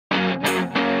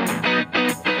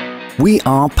We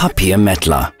are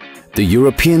Papier-Mettler, the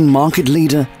European market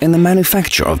leader in the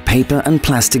manufacture of paper and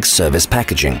plastic service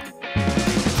packaging.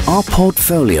 Our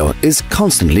portfolio is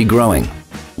constantly growing.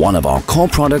 One of our core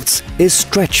products is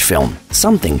stretch film,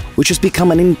 something which has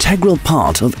become an integral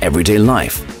part of everyday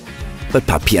life. But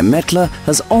Papier-Mettler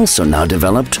has also now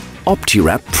developed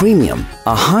Optiwrap Premium,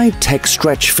 a high-tech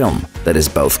stretch film that is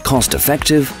both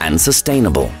cost-effective and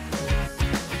sustainable.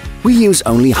 We use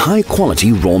only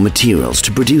high-quality raw materials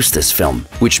to produce this film,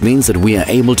 which means that we are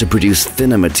able to produce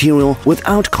thinner material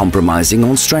without compromising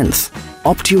on strength.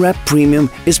 Optiwrap Premium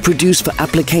is produced for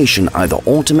application either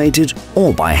automated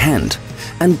or by hand,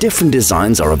 and different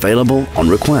designs are available on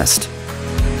request.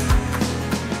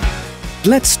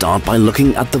 Let's start by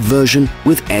looking at the version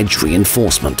with edge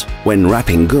reinforcement. When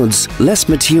wrapping goods, less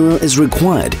material is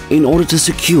required in order to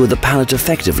secure the pallet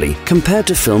effectively compared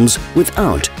to films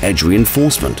without edge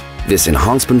reinforcement. This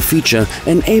enhancement feature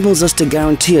enables us to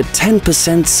guarantee a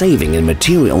 10% saving in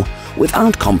material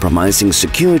without compromising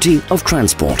security of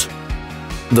transport.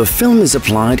 The film is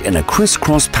applied in a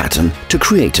crisscross pattern to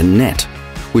create a net,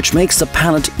 which makes the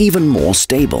pallet even more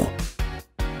stable.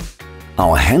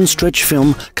 Our hand stretch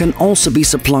film can also be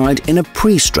supplied in a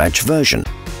pre-stretch version.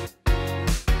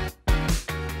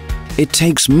 It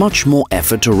takes much more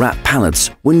effort to wrap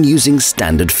pallets when using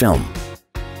standard film.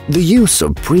 The use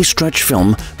of pre-stretch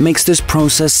film makes this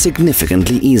process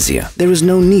significantly easier. There is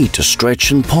no need to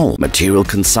stretch and pull. Material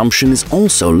consumption is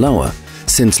also lower,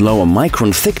 since lower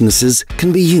micron thicknesses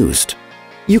can be used.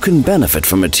 You can benefit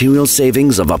from material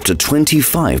savings of up to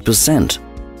 25%.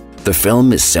 The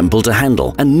film is simple to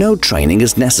handle and no training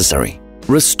is necessary.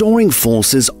 Restoring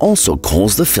forces also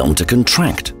cause the film to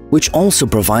contract, which also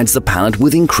provides the pallet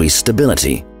with increased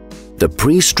stability. The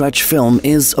pre-stretch film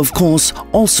is, of course,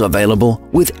 also available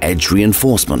with edge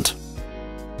reinforcement.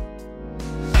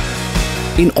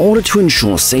 In order to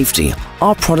ensure safety,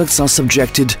 our products are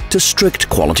subjected to strict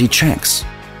quality checks.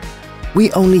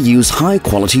 We only use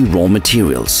high-quality raw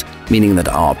materials, meaning that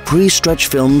our pre-stretch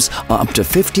films are up to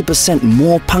 50%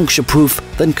 more puncture-proof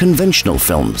than conventional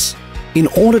films. In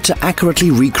order to accurately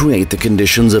recreate the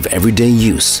conditions of everyday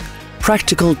use,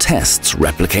 practical tests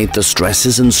replicate the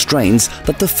stresses and strains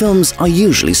that the films are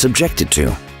usually subjected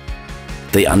to.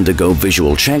 They undergo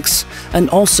visual checks and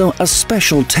also a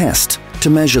special test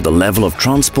to measure the level of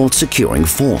transport securing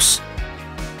force.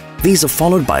 These are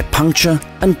followed by puncture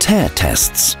and tear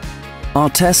tests. Our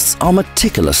tests are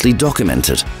meticulously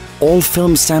documented. All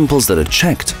film samples that are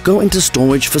checked go into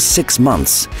storage for 6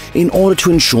 months in order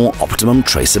to ensure optimum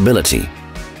traceability.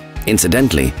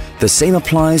 Incidentally, the same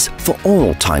applies for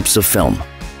all types of film.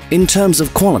 In terms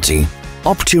of quality,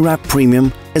 Optiwrap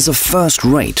Premium is a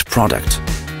first-rate product.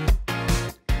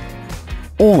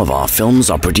 All of our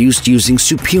films are produced using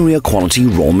superior quality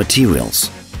raw materials.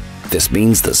 This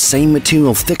means the same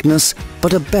material thickness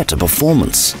but a better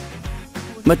performance.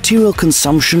 Material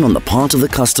consumption on the part of the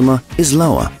customer is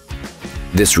lower.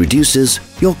 This reduces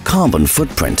your carbon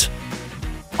footprint.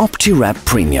 Optiwrap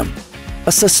Premium,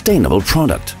 a sustainable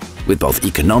product with both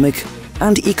economic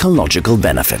and ecological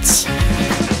benefits.